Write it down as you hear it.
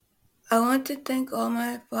I want to thank all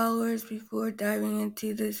my followers before diving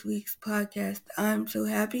into this week's podcast. I'm so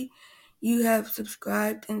happy you have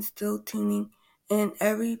subscribed and still tuning in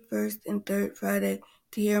every first and third Friday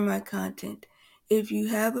to hear my content. If you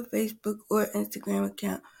have a Facebook or Instagram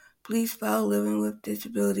account, please follow Living with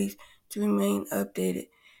Disabilities to remain updated.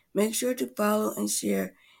 Make sure to follow and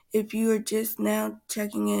share. If you are just now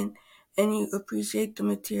checking in and you appreciate the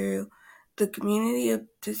material, the community of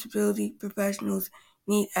disability professionals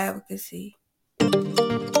need advocacy.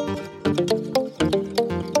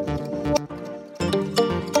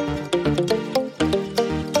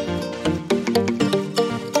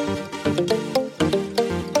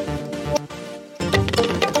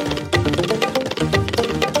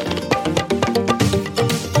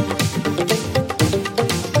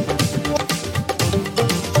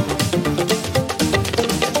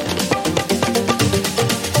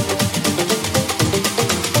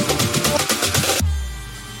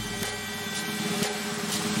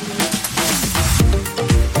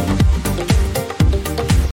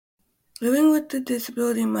 Living with a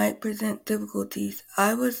disability might present difficulties.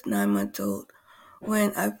 I was 9 months old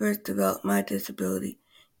when I first developed my disability.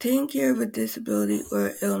 Taking care of a disability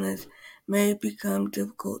or illness may become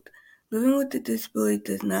difficult. Living with a disability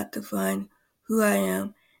does not define who I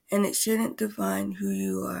am, and it shouldn't define who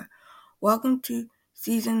you are. Welcome to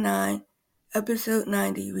Season 9, Episode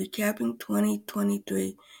 90, recapping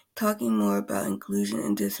 2023, talking more about inclusion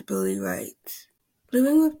and disability rights.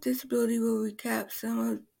 Living with Disability will recap some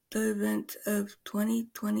of the events of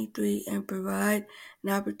 2023 and provide an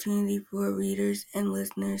opportunity for readers and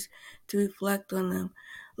listeners to reflect on them.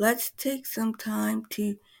 Let's take some time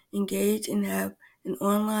to engage and have an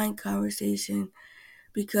online conversation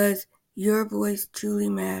because your voice truly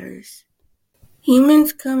matters.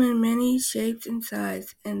 Humans come in many shapes and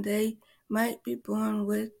sizes, and they might be born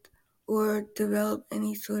with or develop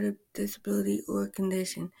any sort of disability or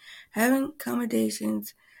condition. Having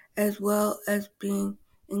accommodations as well as being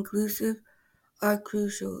inclusive are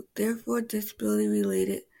crucial. Therefore,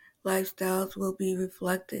 disability-related lifestyles will be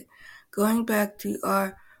reflected. Going back to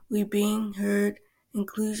Are We Being Heard?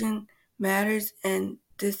 Inclusion matters and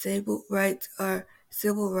disabled rights are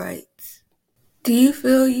civil rights. Do you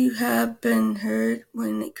feel you have been heard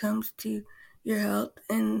when it comes to your health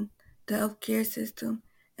and the healthcare system?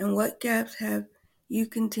 And what gaps have you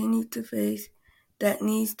continued to face that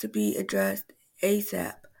needs to be addressed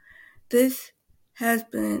ASAP? This has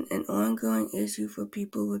been an ongoing issue for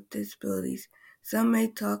people with disabilities. Some may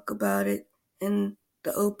talk about it in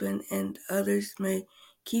the open and others may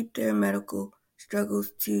keep their medical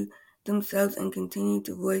struggles to themselves and continue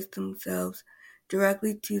to voice themselves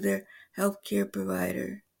directly to their healthcare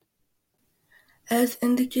provider. As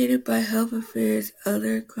indicated by Health Affairs,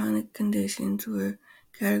 other chronic conditions were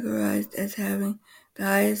categorized as having the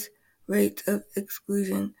highest rates of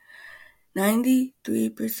exclusion,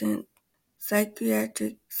 93%,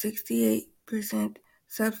 psychiatric 68%,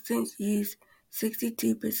 substance use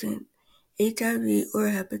 62%, HIV or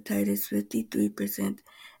hepatitis 53%,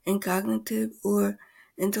 and cognitive or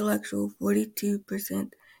intellectual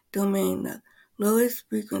 42% domain. The lowest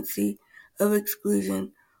frequency of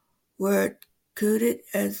exclusion were coded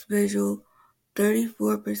as visual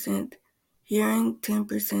 34%, hearing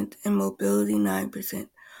 10%, and mobility 9%.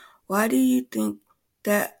 Why do you think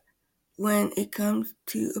that when it comes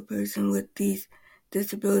to a person with these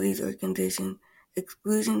disabilities or conditions,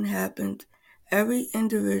 exclusion happens? Every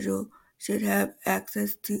individual should have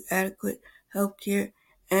access to adequate health care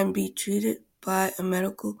and be treated by a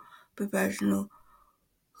medical professional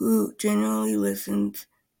who genuinely listens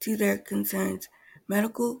to their concerns.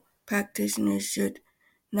 Medical practitioners should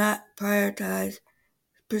not prioritize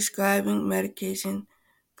prescribing medication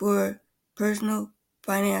for personal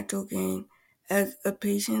financial gain, as a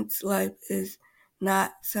patient's life is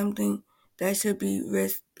not something that should be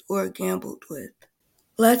risked or gambled with.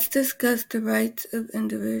 Let's discuss the rights of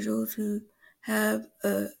individuals who have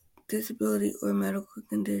a disability or medical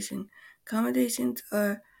condition. Accommodations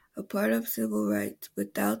are a part of civil rights.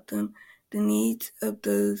 Without them, the needs of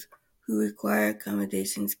those who require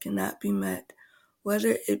accommodations cannot be met,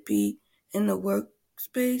 whether it be in the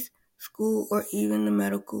workspace, school, or even the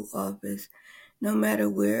medical office. No matter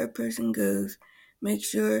where a person goes, make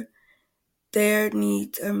sure their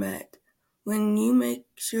needs are met. When you make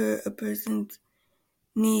sure a person's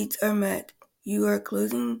needs are met, you are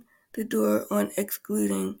closing the door on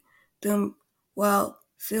excluding them while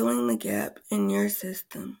filling the gap in your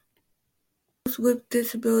system. Those with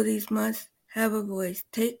disabilities must have a voice.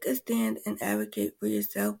 Take a stand and advocate for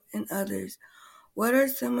yourself and others. What are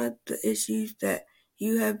some of the issues that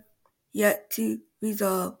you have yet to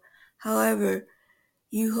resolve? However,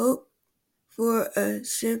 you hope for a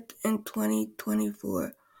shift in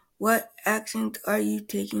 2024? What actions are you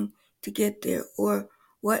taking to get there, or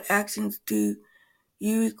what actions do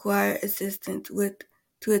you require assistance with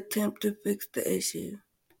to attempt to fix the issue?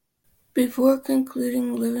 Before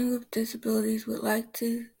concluding, Living with Disabilities would like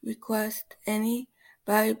to request any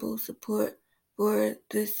valuable support for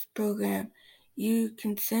this program. You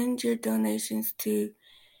can send your donations to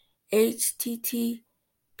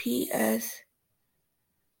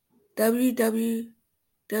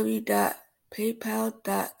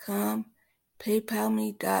https://www.paypal.com,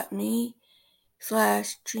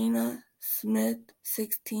 paypalme.me/Trina Smith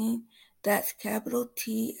 16. That's capital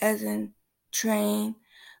T as in train,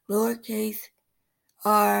 lowercase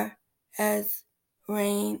R as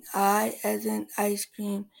rain, I as in ice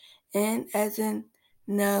cream, N as in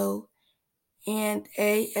no, and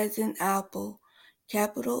A as in apple,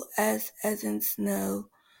 capital S as in snow,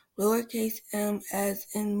 lowercase m as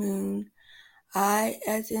in moon, I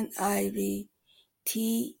as in ivy,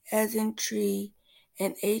 T as in tree,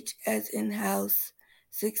 and H as in house.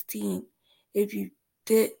 16. If you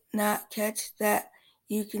did not catch that,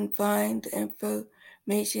 you can find the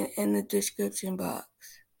information in the description box.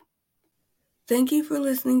 Thank you for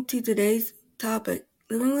listening to today's topic,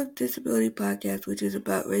 Living with Disability Podcast, which is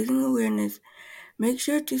about raising awareness. Make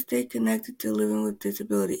sure to stay connected to Living with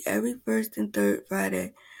Disability every first and third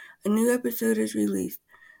Friday. A new episode is released.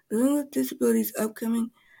 Living with Disability's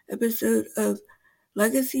upcoming episode of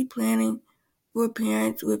Legacy Planning for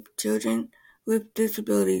Parents with Children with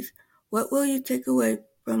Disabilities. What will you take away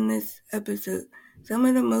from this episode? Some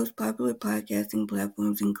of the most popular podcasting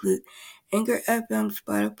platforms include Anchor FM,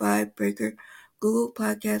 Spotify, Breaker, Google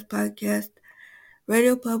Podcast,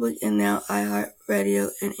 Radio Public, and now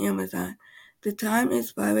iHeartRadio and Amazon. The time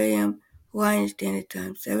is 5 a.m. Hawaiian Standard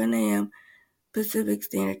Time, 7 a.m. Pacific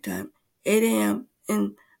Standard Time, 8 a.m.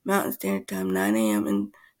 in Mountain Standard Time, 9 a.m.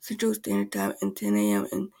 in Central Standard Time, and 10 a.m.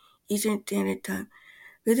 in Eastern Standard Time.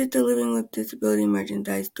 Visit the Living with Disability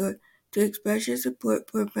merchandise store to express your support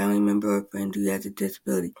for a family member or friend who has a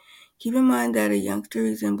disability. Keep in mind that a youngster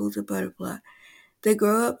resembles a butterfly. They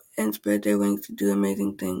grow up and spread their wings to do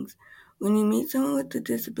amazing things. When you meet someone with a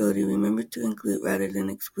disability, remember to include rather than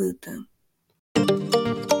exclude them.